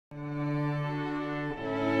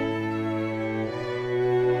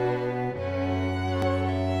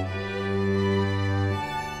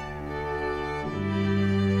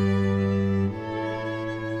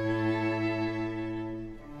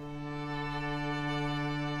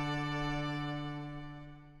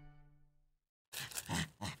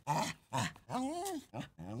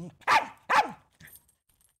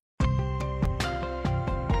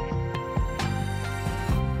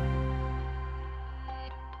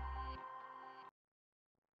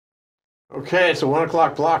Okay, it's a 1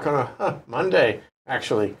 o'clock block on a Monday,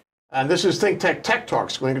 actually. And this is ThinkTech Tech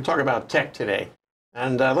Talks. We're going to talk about tech today.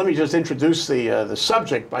 And let me just introduce the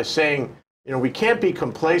subject by saying, we can't be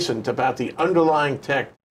complacent about the underlying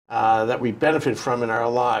tech that we benefit from in our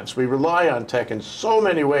lives. We rely on tech in so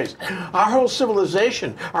many ways. Our whole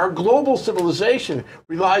civilization, our global civilization,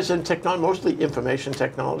 relies on technology, mostly information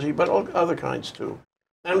technology, but other kinds too.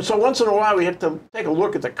 And so once in a while, we have to take a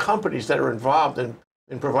look at the companies that are involved in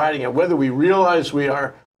providing it, whether we realize we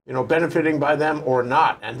are benefiting by them or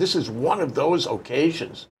not. And this is one of those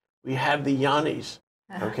occasions. We have the Yanis,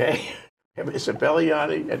 okay? We have Isabelle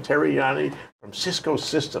Yani and Terry Yani from Cisco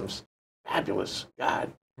Systems. Fabulous.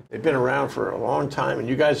 God, they've been around for a long time, and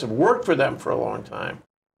you guys have worked for them for a long time.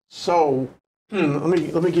 So let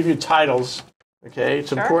me give you titles, okay?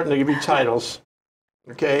 It's important to give you titles,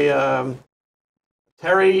 okay?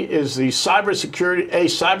 Terry is the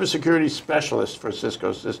cybersecurity specialist for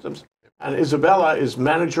Cisco Systems, and Isabella is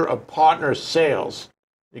manager of partner sales.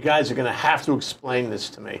 You guys are going to have to explain this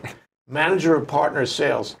to me. Manager of partner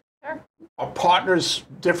sales. Sure. Are partners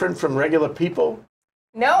different from regular people?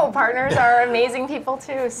 No, partners are amazing people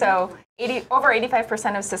too. So over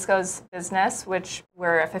 85% of Cisco's business, which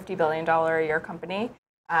we're a $50 billion a year company,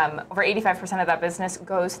 over 85% of that business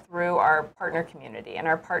goes through our partner community. And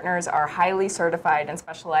our partners are highly certified and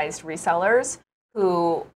specialized resellers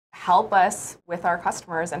who help us with our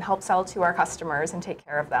customers and help sell to our customers and take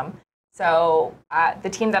care of them. So the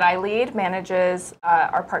team that I lead manages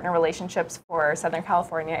our partner relationships for Southern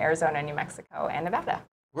California, Arizona, New Mexico, and Nevada.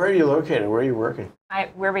 Where are you located? Where are you working?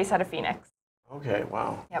 We're based out of Phoenix. Okay,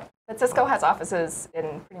 wow. Yep. But Cisco has offices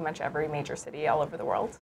in pretty much every major city all over the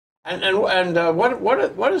world. And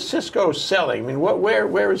what is Cisco selling? I mean,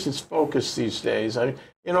 where is its focus these days?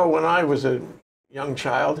 When I was a young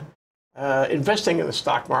child, investing in the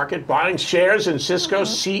stock market, buying shares in Cisco,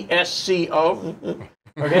 CSCO.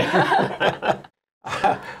 Okay.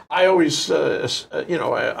 I always,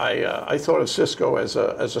 I thought of Cisco as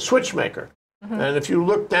a switch maker. And if you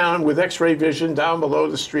look down with X-ray vision down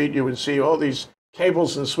below the street, you would see all these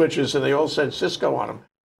cables and switches, and they all said Cisco on them.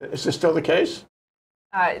 Is this still the case?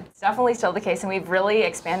 It's definitely still the case, and we've really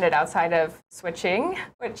expanded outside of switching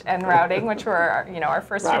and routing, which were our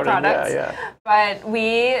first two products. Yeah. But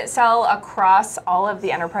we sell across all of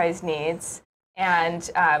the enterprise needs, and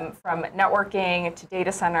from networking to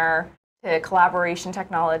data center to collaboration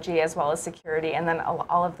technology, as well as security, and then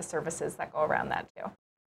all of the services that go around that too.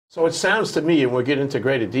 So it sounds to me, and we'll get into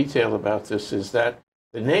greater detail about this, is that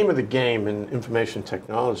the name of the game in information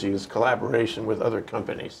technology is collaboration with other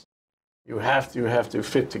companies. You have to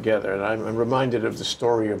fit together. And I'm reminded of the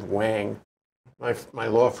story of Wang. My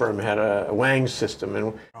law firm had a Wang system,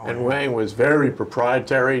 and Wang was very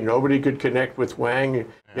proprietary. Nobody could connect with Wang. You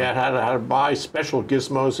had to buy special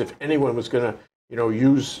gizmos if anyone was going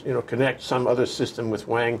to connect some other system with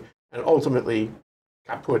Wang, and ultimately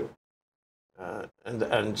kaput.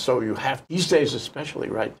 And so you have these days, especially,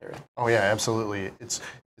 right, Terry? Oh yeah, absolutely. It's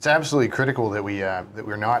absolutely critical that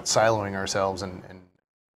we're not siloing ourselves and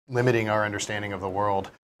limiting our understanding of the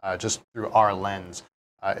world just through our lens.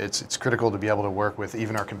 It's critical to be able to work with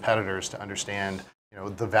even our competitors to understand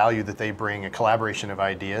the value that they bring, a collaboration of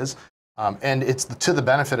ideas, and it's to the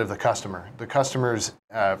benefit of the customer. The customers,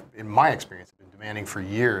 in my experience, have been demanding for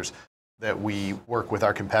years that we work with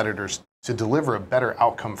our competitors to deliver a better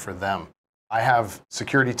outcome for them. I have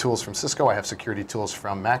security tools from Cisco, I have security tools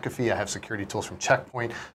from McAfee, I have security tools from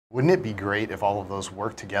Checkpoint. Wouldn't it be great if all of those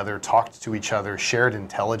worked together, talked to each other, shared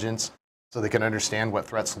intelligence so they can understand what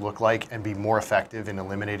threats look like and be more effective in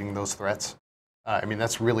eliminating those threats? I mean,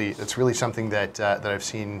 that's really something that I've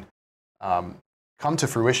seen come to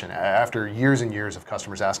fruition after years and years of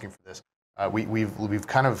customers asking for this. We've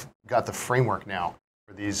kind of got the framework now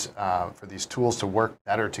for these tools to work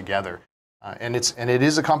better together. And it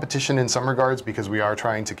is a competition in some regards because we are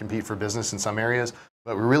trying to compete for business in some areas,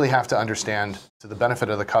 but we really have to understand to the benefit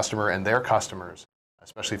of the customer and their customers,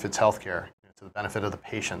 especially if it's healthcare, to the benefit of the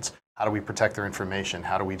patients, how do we protect their information?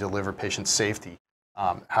 How do we deliver patient safety?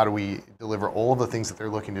 How do we deliver all of the things that they're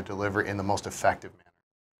looking to deliver in the most effective manner?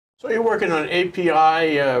 So you're working on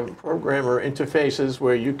API programmer interfaces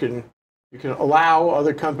where you can allow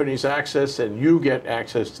other companies access and you get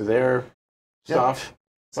access to their stuff.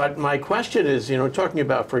 But my question is, talking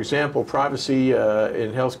about, for example, privacy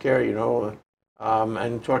in healthcare,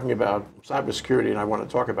 and talking about cybersecurity, and I want to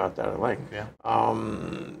talk about that at length. Yeah.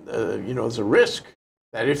 There's a risk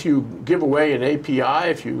that if you give away an API,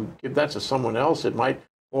 if you give that to someone else, it might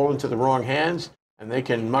fall into the wrong hands, and they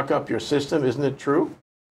can muck up your system. Isn't it true?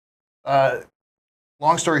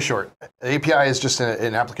 Long story short, API is just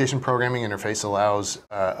an application programming interface, allows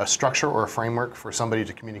a structure or a framework for somebody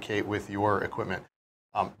to communicate with your equipment.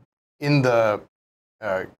 In the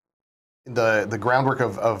groundwork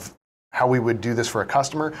of how we would do this for a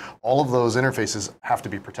customer, all of those interfaces have to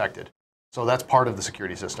be protected. So that's part of the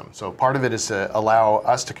security system. So part of it is to allow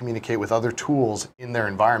us to communicate with other tools in their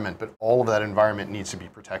environment, but all of that environment needs to be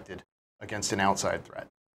protected against an outside threat.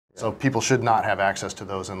 So people should not have access to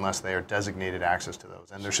those unless they are designated access to those.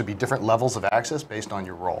 And there should be different levels of access based on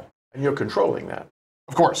your role. And you're controlling that.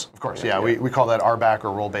 Of course. Yeah. We call that RBAC,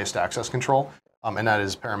 or role-based access control, and that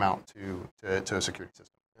is paramount to a security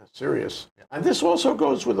system. That's serious. Yeah. And this also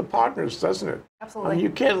goes with the partners, doesn't it? Absolutely. I mean,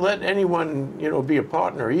 you can't let anyone, be a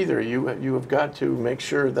partner either. You have got to make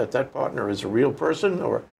sure that that partner is a real person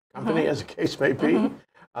or company, as the case may be.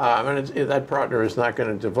 And that partner is not going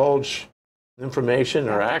to divulge information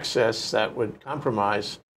or access that would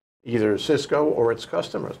compromise either Cisco or its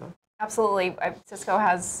customers. Huh? Absolutely. Cisco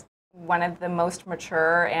has one of the most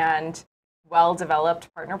mature and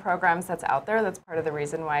well-developed partner programs that's out there. That's part of the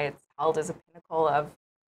reason why it's held as a pinnacle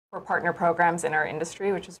for partner programs in our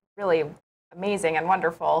industry, which is really amazing and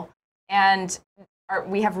wonderful. And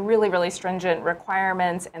we have really, really stringent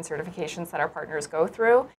requirements and certifications that our partners go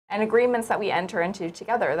through, and agreements that we enter into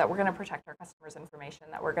together that we're going to protect our customers' information,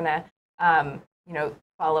 that we're going to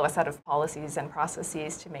follow a set of policies and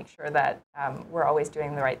processes to make sure that we're always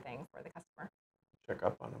doing the right thing for the customer. Check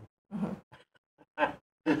up on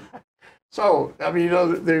them. So, I mean,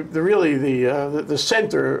 the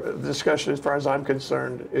center of the discussion, as far as I'm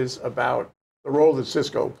concerned, is about the role that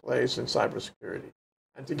Cisco plays in cybersecurity.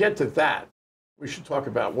 And to get to that, we should talk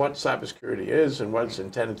about what cybersecurity is and what it's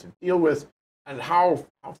intended to deal with, and how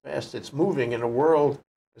fast it's moving in a world,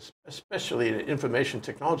 especially in an information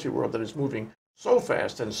technology world that is moving so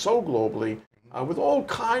fast and so globally, with all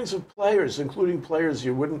kinds of players, including players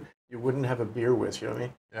you wouldn't have a beer with. You know what I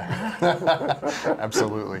mean? Yeah.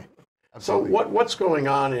 Absolutely. So what's going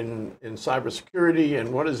on in cybersecurity,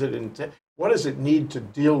 and what does it need to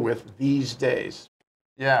deal with these days?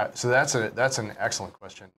 Yeah. So that's an excellent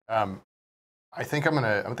question. I think I'm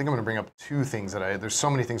gonna bring up two things there's so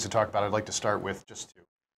many things to talk about. I'd like to start with just two.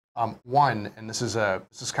 One, and this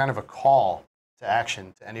is kind of a call to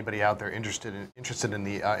action to anybody out there interested in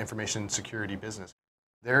the information security business.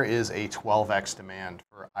 There is a 12x demand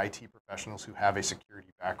for IT professionals who have a security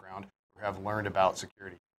background, who have learned about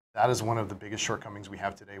security. That is one of the biggest shortcomings we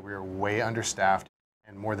have today. We are way understaffed,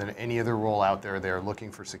 and more than any other role out there, they are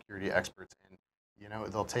looking for security experts. And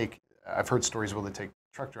I've heard stories where they take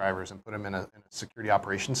truck drivers and put them in a security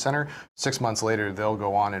operations center. 6 months later, they'll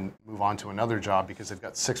go on and move on to another job because they've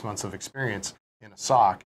got 6 months of experience in a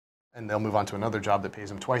SOC, and they'll move on to another job that pays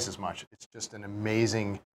them twice as much. It's just an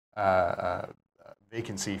amazing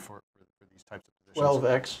vacancy for these types of positions.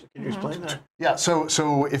 12x, can you explain that? Yeah,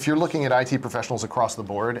 so if you're looking at IT professionals across the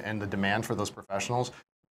board and the demand for those professionals,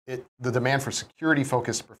 the demand for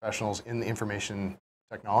security-focused professionals in the information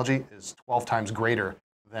technology is 12 times greater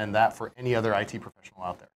than that for any other IT professional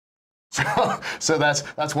out there. So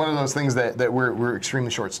that's one of those things that we're extremely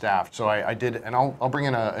short-staffed. So I did, and I'll bring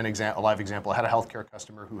in a live example. I had a healthcare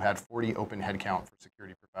customer who had 40 open headcount for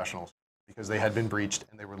security professionals because they had been breached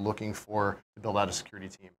and they were looking to build out a security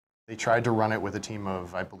team. They tried to run it with a team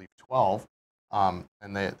of, I believe, 12,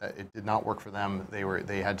 and it did not work for them.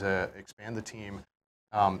 They had to expand the team.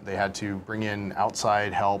 They had to bring in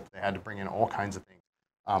outside help. They had to bring in all kinds of things.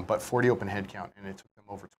 But 40 open headcount, and it took them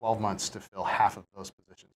over 12 months to fill half of those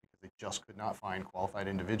positions because they just could not find qualified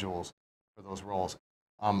individuals for those roles.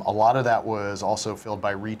 A lot of that was also filled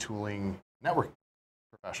by retooling network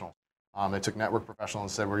professionals. They took network professionals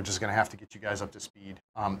and said, we're just going to have to get you guys up to speed.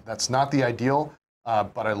 That's not the ideal,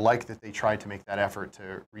 but I like that they tried to make that effort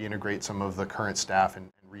to reintegrate some of the current staff and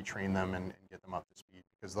retrain them and get them up to speed,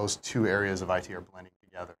 because those two areas of IT are blending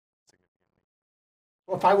together significantly.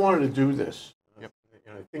 Well, if I wanted to do this, Yep.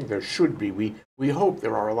 I think there should be. We hope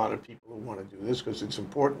there are a lot of people who want to do this because it's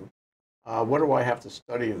important. What do I have to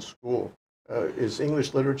study in school? Is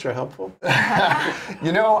English literature helpful?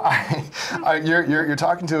 You're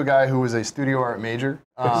talking to a guy who was a studio art major.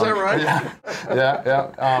 Is that right?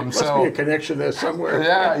 Yeah. Must be a connection there somewhere.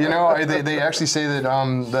 Yeah, they actually say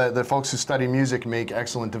that the folks who study music make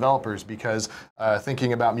excellent developers because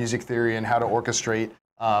thinking about music theory and how to orchestrate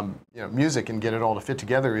music and get it all to fit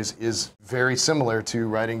together is very similar to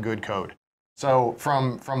writing good code. So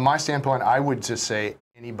from my standpoint, I would just say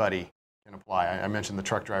anybody can apply. I mentioned the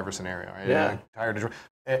truck driver scenario. Right? Yeah.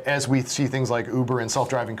 As we see things like Uber and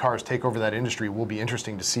self-driving cars take over that industry, will be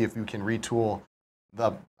interesting to see if you can retool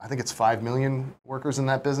I think it's 5 million workers in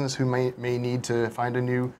that business who may need to find a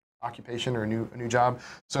new occupation or a new job.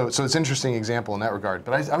 So it's an interesting example in that regard.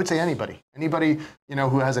 But I would say anybody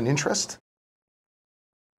who has an interest,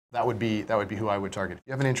 that would be who I would target. If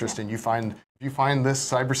you have an interest and you find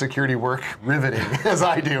this cybersecurity work riveting, as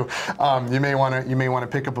I do, you may want to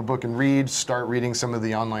pick up a book and read. Start reading some of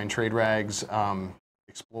the online trade rags.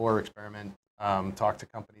 Explore, experiment, talk to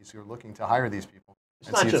companies who are looking to hire these people.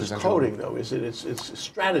 It's not just coding, though, is it? It's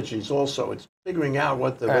strategies also. It's figuring out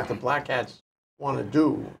what the black hats want to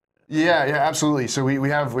do. Yeah, absolutely. So we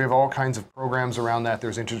have all kinds of programs around that.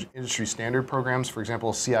 There's industry standard programs, for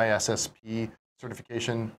example, CISSP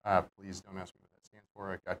certification. Please don't ask me what that stands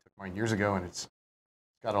for. I took mine years ago, and it's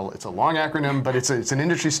a long acronym, but it's an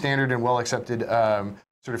industry standard and well accepted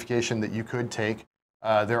certification that you could take.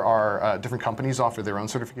 There are different companies offer their own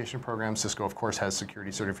certification programs. Cisco, of course, has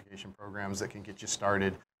security certification programs that can get you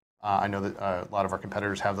started. I know that a lot of our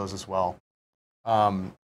competitors have those as well.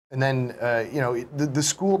 And then, the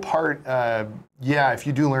school part, if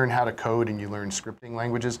you do learn how to code and you learn scripting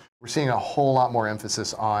languages, we're seeing a whole lot more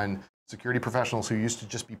emphasis on security professionals who used to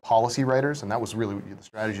just be policy writers, and that was really the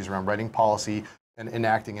strategies around writing policy and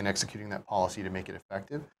enacting and executing that policy to make it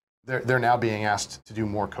effective. They're now being asked to do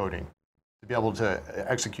more coding, to be able to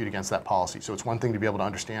execute against that policy. So it's one thing to be able to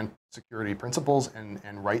understand security principles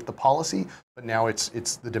and write the policy, but now it's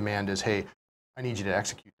the demand is, hey, I need you to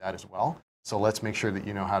execute that as well. So let's make sure that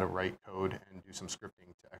you know how to write code and do some scripting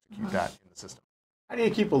to execute that in the system. How do you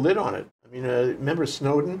keep a lid on it? I mean, remember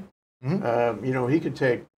Snowden? Mm-hmm. He could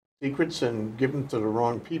take secrets and give them to the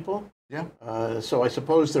wrong people. Yeah. So I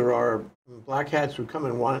suppose there are black hats who come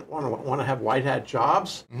and want to have white hat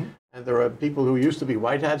jobs, mm-hmm. and there are people who used to be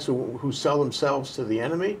white hats who sell themselves to the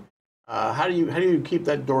enemy. How do you keep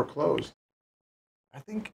that door closed? I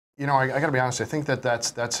think I got to be honest. I think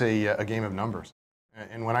that's a game of numbers.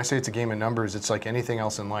 And when I say it's a game of numbers, it's like anything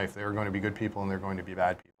else in life. There are going to be good people and there are going to be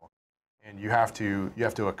bad people, and you have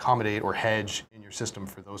to accommodate or hedge in your system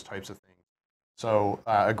for those types of things. So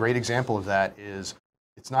a great example of that is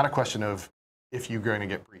it's not a question of if you're going to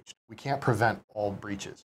get breached. We can't prevent all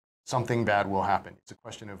breaches. Something bad will happen. It's a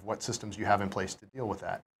question of what systems you have in place to deal with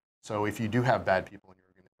that. So if you do have bad people in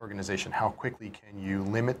your organization, how quickly can you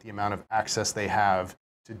limit the amount of access they have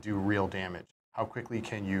to do real damage? How quickly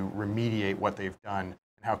can you remediate what they've done,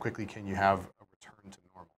 and how quickly can you have a return to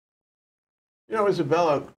normal?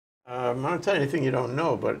 Isabella, I'm not going to tell you anything you don't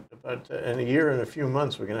know, but in a year and a few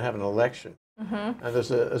months, we're going to have an election. Mm-hmm. And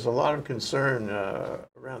there's a lot of concern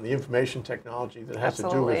around the information technology that has to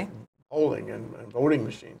do with polling and voting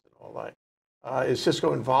machines and all that. Is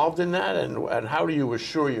Cisco involved in that? And how do you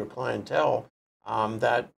assure your clientele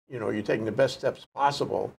that you're taking the best steps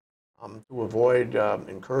possible to avoid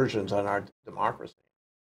incursions on our democracy?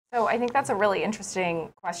 So I think that's a really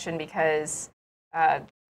interesting question because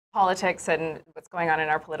politics and what's going on in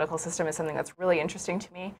our political system is something that's really interesting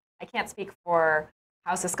to me. I can't speak for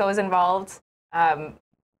how Cisco is involved.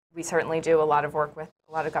 We certainly do a lot of work with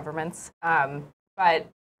a lot of governments. But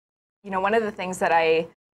one of the things that I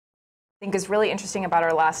think is really interesting about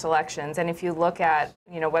our last elections, and if you look at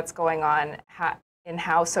what's going on in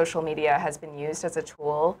how social media has been used as a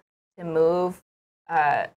tool to move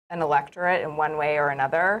an electorate in one way or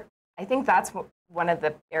another, I think that's one of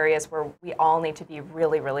the areas where we all need to be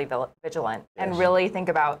really, really vigilant and really think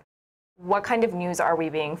about what kind of news are we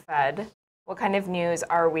being fed? What kind of news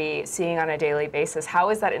are we seeing on a daily basis? How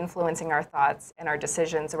is that influencing our thoughts and our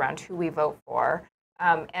decisions around who we vote for?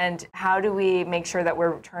 And how do we make sure that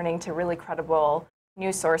we're turning to really credible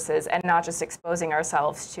news sources and not just exposing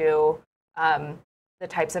ourselves to the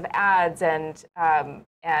types of ads and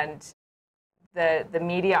the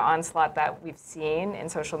media onslaught that we've seen in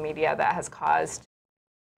social media that has caused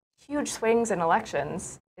huge swings in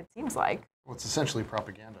elections, it seems like. Well, it's essentially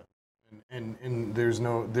propaganda, and there's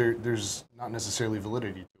not necessarily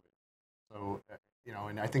validity to it. So,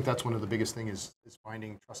 and I think that's one of the biggest things is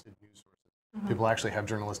finding trusted news sources. Mm-hmm. People actually have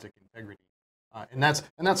journalistic integrity, and that's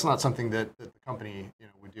not something that the company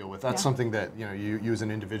would deal with. That's something that you as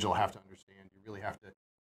an individual have to understand. You really have to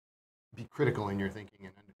be critical in your thinking,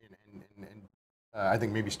 and I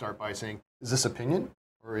think maybe start by saying, is this opinion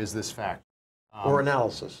or is this fact? Or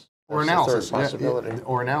analysis. Or analysis. Possibility.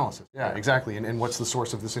 Or analysis. Yeah, exactly. And what's the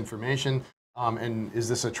source of this information? And is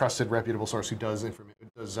this a trusted, reputable source who does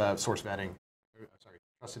source vetting?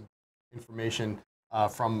 Trusted information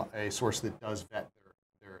from a source that does vet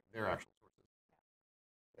their actual sources.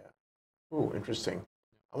 Yeah. Ooh, interesting.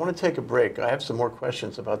 I want to take a break. I have some more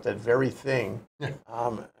questions about that very thing. And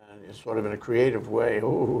it's sort of in a creative way.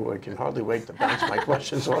 Ooh, I can hardly wait to bounce my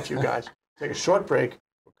questions off you guys. Take a short break.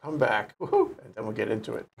 We'll come back, and then we'll get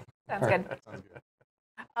into it. Sounds good. Sounds good.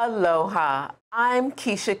 Aloha, I'm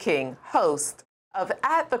Keisha King, host of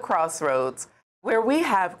At the Crossroads, where we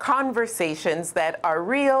have conversations that are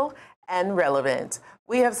real and relevant.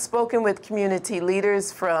 We have spoken with community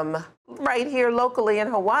leaders from right here locally in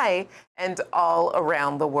Hawaii and all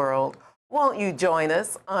around the world. Won't you join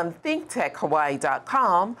us on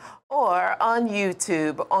ThinkTechHawaii.com or on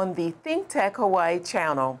YouTube on the ThinkTech Hawaii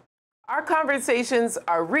channel? Our conversations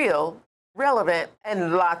are real, relevant,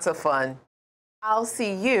 and lots of fun. I'll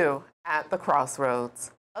see you at the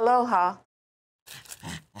crossroads. Aloha.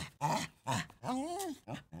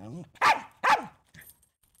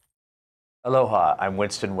 Aloha, I'm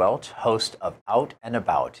Winston Welch, host of Out and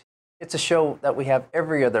About. It's a show that we have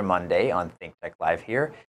every other Monday on ThinkTech Live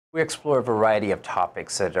here. We explore a variety of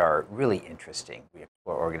topics that are really interesting. We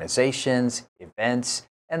explore organizations, events,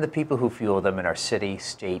 and the people who fuel them in our city,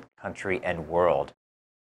 state, country, and world.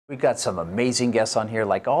 We've got some amazing guests on here,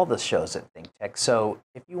 like all the shows at ThinkTech. So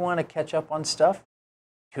if you want to catch up on stuff,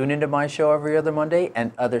 tune into my show every other Monday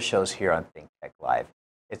and other shows here on ThinkTech Live.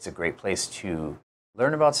 It's a great place to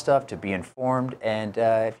learn about stuff, to be informed, and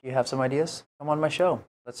if you have some ideas, come on my show.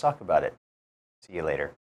 Let's talk about it. See you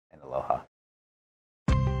later, and aloha.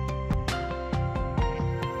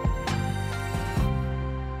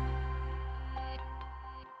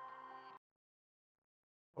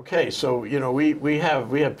 Okay, so we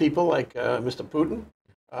have people like Mr. Putin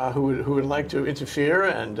who would like to interfere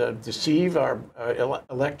and deceive our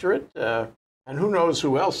electorate, and who knows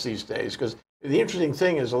who else these days. Because the interesting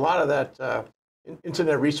thing is a lot of that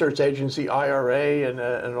Internet Research Agency, IRA,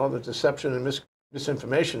 and all the deception and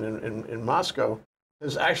misinformation in Moscow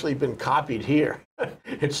has actually been copied here.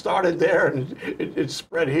 It started there and it's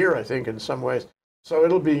spread here, I think, in some ways. So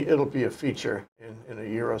it'll be a feature in a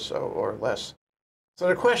year or so or less. So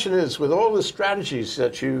the question is, with all the strategies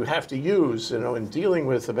that you have to use, in dealing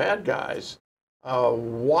with the bad guys,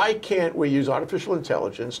 why can't we use artificial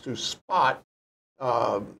intelligence to spot,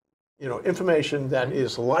 information that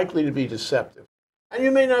is likely to be deceptive? And you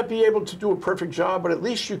may not be able to do a perfect job, but at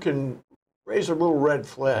least you can raise a little red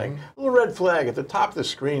flag. A little red flag at the top of the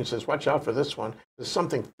screen says, "Watch out for this one. There's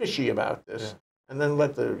something fishy about this," and then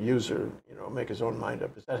let the user, make his own mind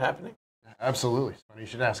up. Is that happening? Absolutely. It's funny you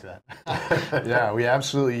should ask that. Yeah, we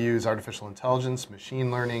absolutely use artificial intelligence, machine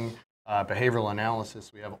learning, behavioral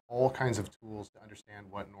analysis. We have all kinds of tools to understand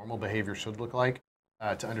what normal behavior should look like,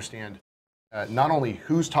 to understand not only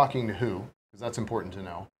who's talking to who, because that's important to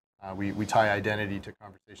know. We tie identity to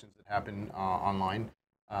conversations that happen online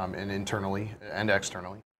and internally and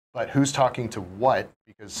externally. But who's talking to what,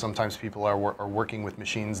 because sometimes people are working with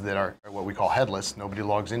machines that are what we call headless. Nobody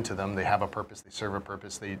logs into them. They have a purpose. They serve a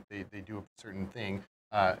purpose. They do a certain thing.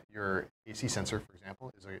 Your AC sensor, for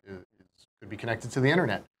example, could be connected to the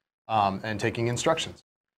internet and taking instructions.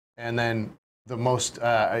 And then the most,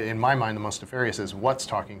 in my mind, the most nefarious is what's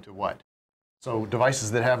talking to what. So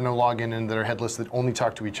devices that have no login and that are headless that only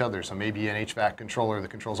talk to each other. So maybe an HVAC controller that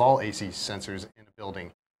controls all AC sensors in a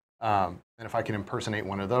building. And if I can impersonate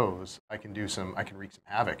one of those, I can wreak some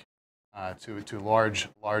havoc to large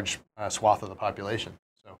swath of the population.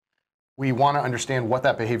 So we want to understand what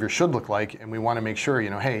that behavior should look like, and we want to make sure,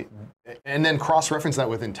 hey, and then cross-reference that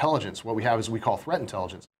with intelligence. What we have is we call threat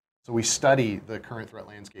intelligence. So we study the current threat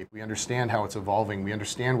landscape. We understand how it's evolving. We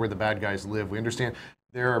understand where the bad guys live. We understand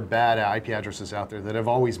there are bad IP addresses out there that have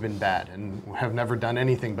always been bad and have never done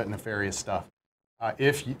anything but nefarious stuff.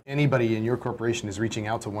 If anybody in your corporation is reaching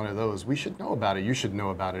out to one of those, we should know about it. You should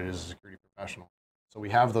know about it as a security professional. So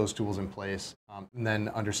we have those tools in place. And then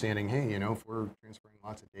understanding, hey, if we're transferring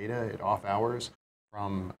lots of data at off hours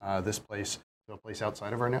from this place to a place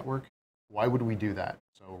outside of our network, why would we do that?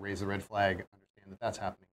 So raise the red flag, understand that that's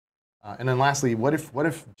happening. And then lastly, what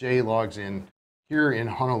if Jay logs in here in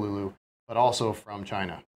Honolulu, but also from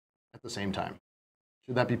China at the same time?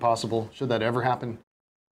 Should that be possible? Should that ever happen?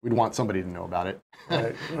 We'd want somebody to know about it.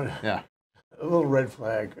 Right. Yeah. A little red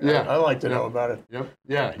flag. Yeah. I like to know about it. Yep.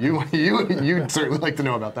 Yeah. You'd certainly like to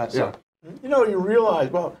know about that. So, you realize,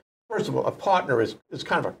 well, first of all, a partner is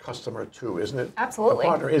kind of a customer too, isn't it? Absolutely. A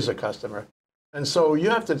partner is a customer. And so you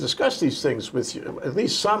have to discuss these things with at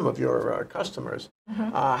least some of your customers.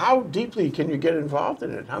 How deeply can you get involved in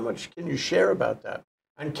it? How much can you share about that?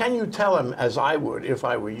 And can you tell them, as I would if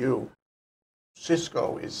I were you,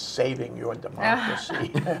 Cisco is saving your democracy?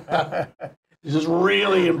 This is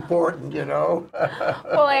really important,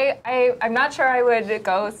 Well, I'm not sure I would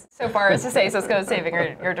go so far as to say Cisco is saving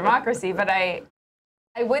your democracy, but I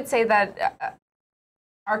would say that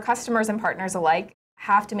our customers and partners alike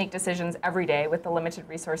have to make decisions every day with the limited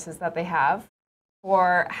resources that they have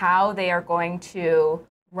for how they are going to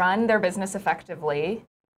run their business effectively,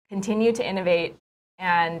 continue to innovate,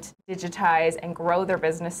 and digitize and grow their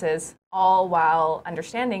businesses, all while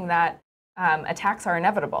understanding that attacks are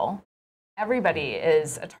inevitable. Everybody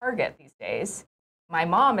is a target these days. My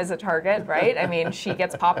mom is a target, right? I mean, she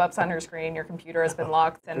gets pop-ups on her screen, your computer has been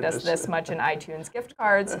locked, send us this much in iTunes gift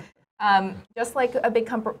cards, just like a big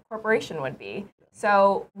corporation would be.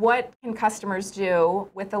 So what can customers do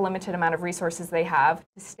with the limited amount of resources they have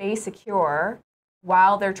to stay secure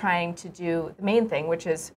while they're trying to do the main thing, which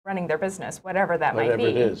is running their business, whatever that might be. Whatever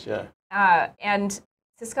it is, yeah. And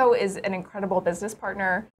Cisco is an incredible business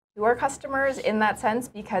partner to our customers in that sense,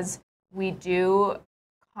 because we do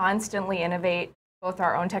constantly innovate both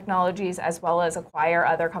our own technologies as well as acquire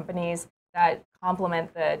other companies that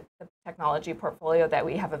complement the technology portfolio that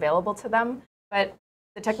we have available to them. But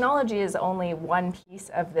the technology is only one piece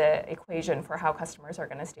of the equation for how customers are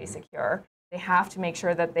going to stay secure. They have to make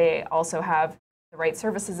sure that they also have the right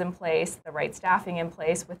services in place, the right staffing in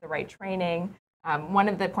place with the right training. One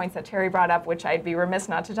of the points that Terry brought up, which I'd be remiss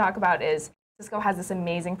not to talk about, is Cisco has this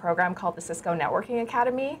amazing program called the Cisco Networking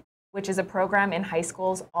Academy, which is a program in high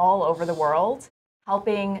schools all over the world,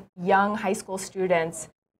 helping young high school students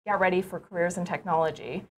get ready for careers in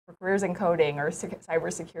technology, for careers in coding or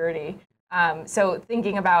cybersecurity. So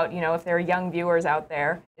thinking about, if there are young viewers out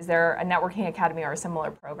there, is there a networking academy or a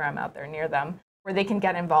similar program out there near them where they can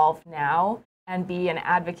get involved now and be an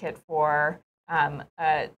advocate for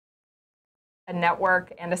a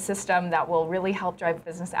network and a system that will really help drive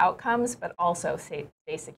business outcomes, but also stay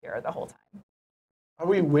secure the whole time. Are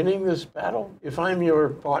we winning this battle? If I'm your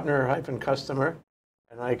partner-customer,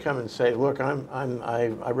 and I come and say, look,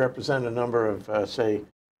 I represent a number of, say,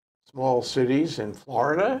 small cities in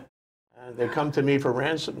Florida, and they come to me for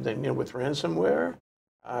with ransomware.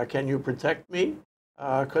 Can you protect me?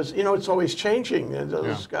 Because it's always changing.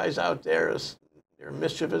 Those guys out there, they're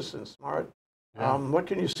mischievous and smart. Yeah. What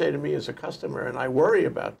can you say to me as a customer? And I worry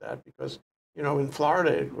about that because, in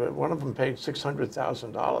Florida, one of them paid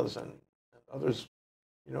 $600,000, and others,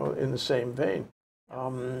 in the same vein.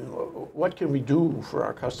 What can we do for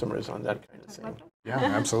our customers on that kind of thing? Yeah,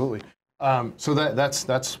 absolutely. So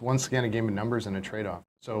that's once again a game of numbers and a trade-off.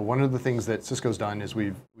 So one of the things that Cisco's done is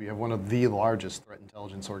we have one of the largest threat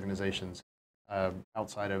intelligence organizations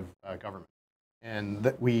outside of government, and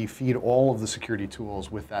that we feed all of the security tools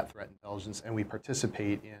with that threat intelligence, and we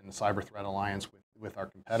participate in the Cyber Threat Alliance with our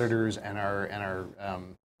competitors and our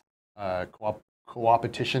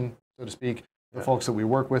co-opetition, so to speak. The folks that we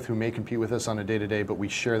work with who may compete with us on a day-to-day, but we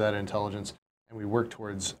share that intelligence and we work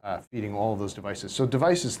towards feeding all of those devices. So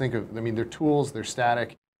devices, they're tools, they're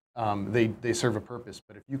static, they serve a purpose,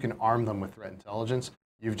 but if you can arm them with threat intelligence,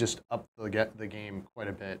 you've just upped the game quite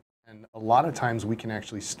a bit. And a lot of times we can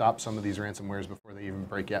actually stop some of these ransomwares before they even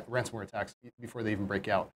break out, ransomware attacks before they even break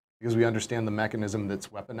out, because we understand the mechanism that's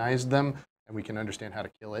weaponized them, and we can understand how to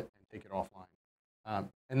kill it and take it offline.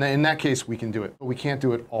 And then in that case, we can do it, but we can't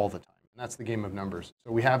do it all the time. And that's the game of numbers.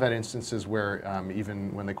 So we have had instances where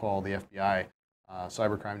even when they call the FBI,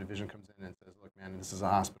 cybercrime division comes in and says, look, man, this is a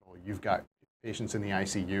hospital. You've got patients in the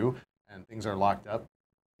ICU and things are locked up.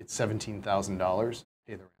 It's $17,000.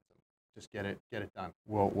 Pay the ransom. Just get it done.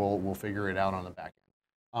 We'll figure it out on the back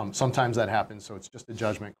end. Sometimes that happens, so it's just a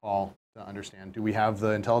judgment call to understand, do we have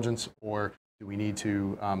the intelligence or do we need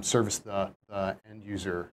to service the end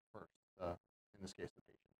user first, in this case, the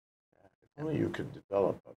patient. If only you could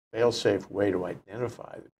develop a fail-safe way to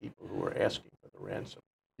identify the people who are asking for the ransom.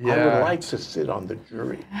 Yeah. I would like to sit on the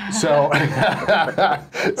jury. So,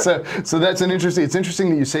 so that's it's interesting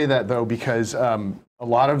that you say that, though, because a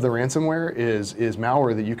lot of the ransomware is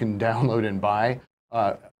malware that you can download and buy.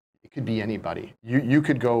 It could be anybody. You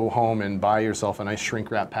could go home and buy yourself a nice shrink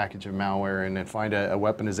wrap package of malware and then find a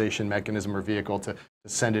weaponization mechanism or vehicle to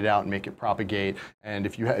send it out and make it propagate. And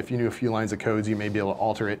if you knew a few lines of codes, you may be able to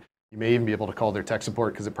alter it. You may even be able to call their tech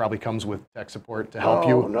support, because it probably comes with tech support to help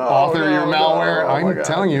you author your malware. I'm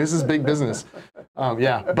telling you, this is big business.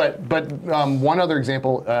 Yeah, but one other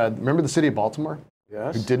example. Remember the city of Baltimore?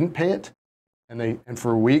 Yes. Who didn't pay it, and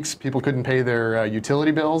for weeks people couldn't pay their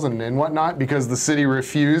utility bills and whatnot because the city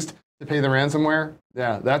refused to pay the ransomware.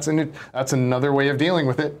 Yeah, that's another way of dealing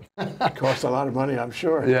with it. It costs a lot of money, I'm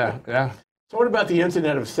sure. Yeah, yeah. So what about the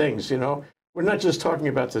Internet of Things? We're not just talking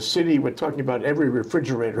about the city, we're talking about every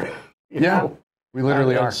refrigerator. You know? We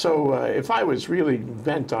literally are. So if I was really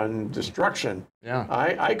bent on destruction,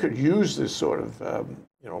 I could use this sort of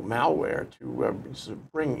malware to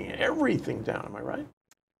bring everything down. Am I right?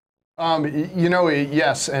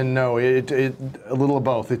 Yes and no. It a little of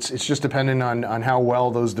both. It's just dependent on how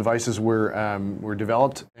well those devices were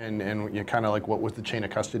developed and kind of like what was the chain of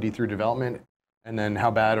custody through development, and then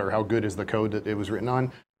how bad or how good is the code that it was written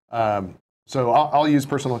on. So I'll use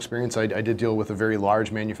personal experience. I did deal with a very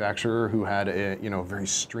large manufacturer who had a very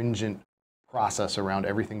stringent process around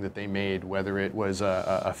everything that they made, whether it was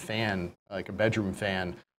a fan, like a bedroom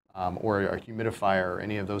fan, or a humidifier, or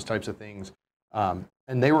any of those types of things.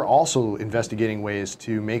 And they were also investigating ways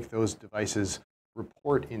to make those devices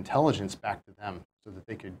report intelligence back to them so that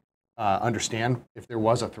they could understand if there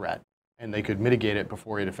was a threat and they could mitigate it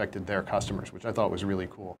before it affected their customers, which I thought was really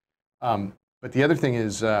cool. But the other thing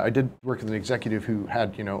is, I did work with an executive who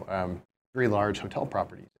had, very large hotel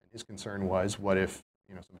properties. His concern was, what if,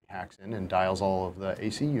 somebody hacks in and dials all of the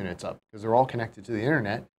AC units up, because they're all connected to the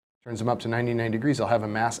internet, turns them up to 99 degrees, I'll have a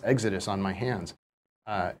mass exodus on my hands.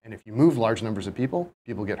 And if you move large numbers of people,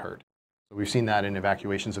 people get hurt. So we've seen that in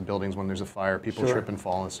evacuations of buildings when there's a fire, people trip and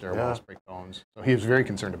fall in stairwells, break bones. So he was very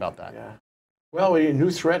concerned about that. Yeah. Well,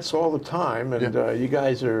 new threats all the time, and you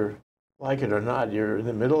guys are, like it or not, you're in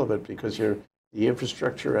the middle of it because you're the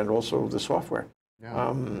infrastructure and also the software.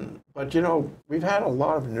 Yeah. But we've had a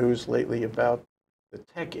lot of news lately about the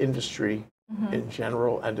tech industry in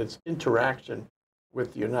general and its interaction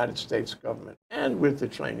with the United States government and with the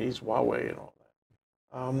Chinese Huawei and all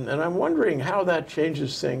that. And I'm wondering how that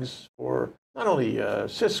changes things for not only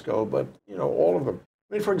Cisco, but all of them.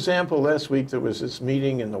 I mean, for example, last week there was this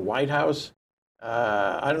meeting in the White House.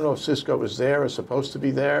 I don't know if Cisco was there or supposed to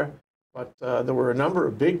be there, but there were a number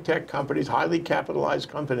of big tech companies, highly capitalized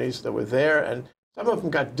companies that were there, and some of them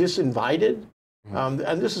got disinvited. And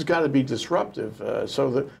this has got to be disruptive. So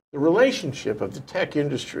the relationship of the tech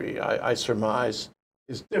industry, I surmise,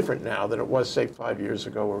 is different now than it was, say, 5 years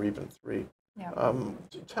ago or even 3. Yeah.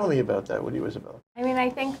 Tell me about that, would you, Isabelle? I mean, I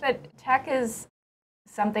think that tech is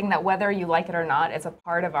something that, whether you like it or not, it's a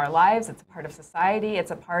part of our lives, it's a part of society,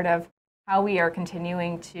 it's a part of how we are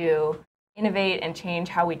continuing to innovate and change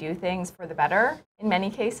how we do things for the better in many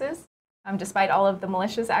cases, despite all of the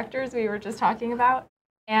malicious actors we were just talking about.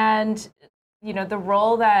 And the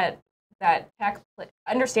role that tech,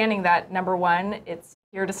 understanding that, number one, it's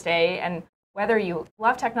here to stay, and whether you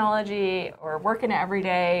love technology or work in it every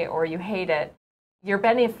day or you hate it, you're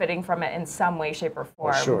benefiting from it in some way, shape, or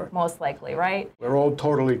form, most likely, right? We're all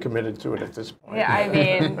totally committed to it at this point. Yeah, I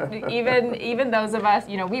mean, even those of us,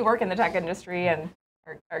 we work in the tech industry, and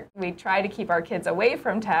we try to keep our kids away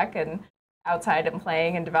from tech and outside and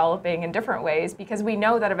playing and developing in different ways, because we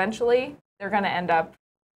know that eventually they're going to end up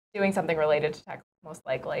doing something related to tech, most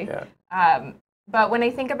likely. Yeah. But when I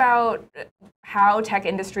think about how tech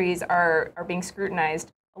industries are being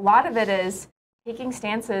scrutinized, a lot of it is taking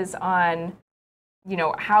stances on,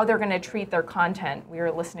 how they're going to treat their content. We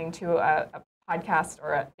were listening to a podcast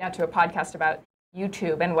to a podcast about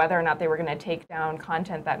YouTube and whether or not they were going to take down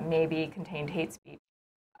content that maybe contained hate speech.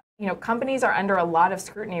 Companies are under a lot of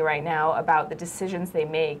scrutiny right now about the decisions they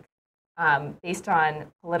make based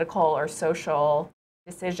on political or social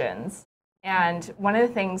decisions. And one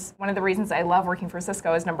of the reasons I love working for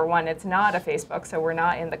Cisco is, number one, it's not a Facebook, so we're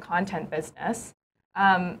not in the content business.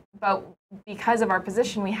 But because of our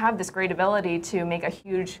position, we have this great ability to make a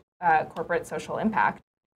huge corporate social impact.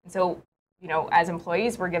 And so, as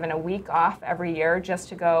employees, we're given a week off every year just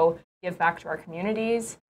to go give back to our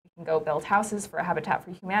communities. We can go build houses for Habitat for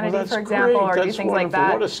Humanity, for example, or do things like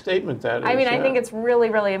that. What a statement that is. I mean, I think it's really,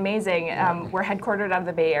 really amazing. We're headquartered out of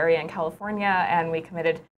the Bay Area in California, and we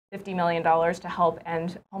committed $50 million to help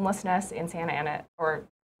end homelessness in Santa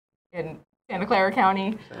Clara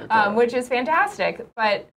County, which is fantastic.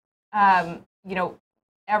 But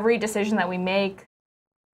every decision that we make,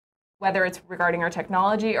 whether it's regarding our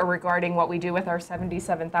technology or regarding what we do with our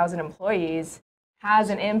 77,000 employees, has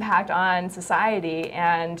an impact on society,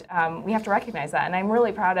 and we have to recognize that. And I'm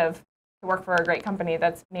really proud to work for a great company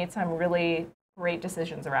that's made some really great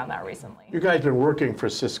decisions around that recently. You guys have been working for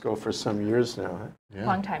Cisco for some years now, huh? Yeah.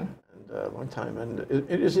 Long time. And long time. And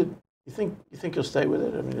is it? You think you'll stay with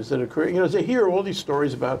it? I mean, is it a career? They hear all these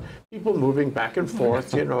stories about people moving back and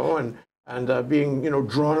forth, and being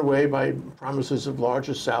drawn away by promises of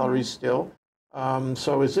larger salaries still.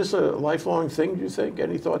 So is this a lifelong thing? Do you think?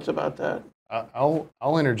 Any thoughts about that?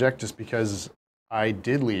 I'll interject just because I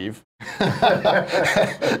did leave,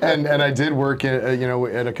 and I did work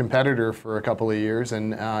at a competitor for a couple of years,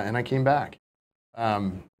 and I came back.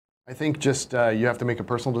 I think just you have to make a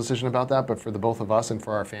personal decision about that, but for the both of us and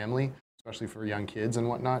for our family, especially for young kids and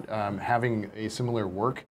whatnot, having a similar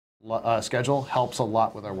work schedule helps a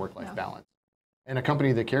lot with our work-life balance. And a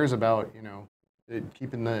company that cares about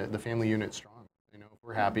keeping the family unit strong. If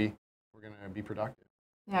we're happy, we're going to be productive.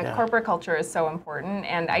 Yeah, corporate culture is so important.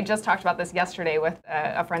 And I just talked about this yesterday with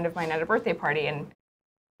a friend of mine at a birthday party, and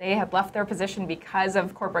they had left their position because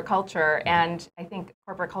of corporate culture. And I think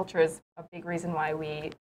corporate culture is a big reason why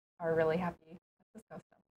we are really happy at Cisco.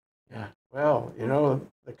 So. Yeah. Well, you know,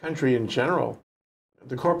 the country in general,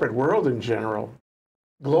 the corporate world in general,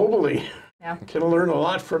 globally, Yeah. can learn a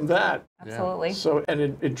lot from that. Absolutely. So, and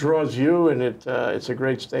it draws you, and it's a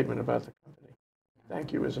great statement about the company.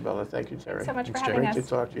 Thank you, Isabella. Thank you, Terry. Thanks so much for It's having great us. to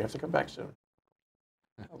talk to you. You have to come back soon.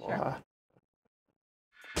 Sure. Aloha.